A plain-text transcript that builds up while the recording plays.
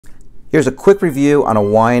Here's a quick review on a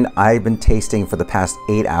wine I've been tasting for the past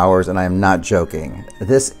 8 hours, and I am not joking.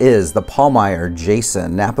 This is the Pahlmeyer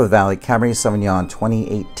Jayson Napa Valley Cabernet Sauvignon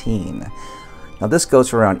 2018. Now this goes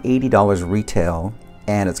for around $80 retail,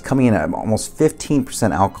 and it's coming in at almost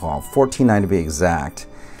 15% alcohol, 14.9 to be exact.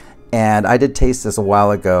 And I did taste this a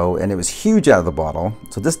while ago, and it was huge out of the bottle,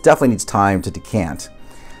 so this definitely needs time to decant.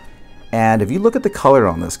 And if you look at the color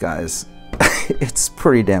on this, guys, it's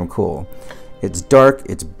pretty damn cool. It's dark,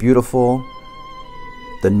 it's beautiful.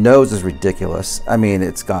 The nose is ridiculous. I mean,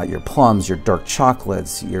 it's got your plums, your dark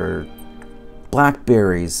chocolates, your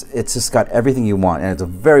blackberries. It's just got everything you want, and it's a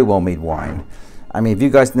very well-made wine. I mean, if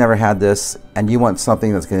you guys never had this and you want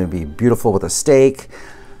something that's going to be beautiful with a steak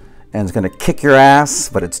and it's going to kick your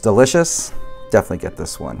ass, but it's delicious, definitely get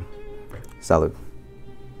this one. Salud.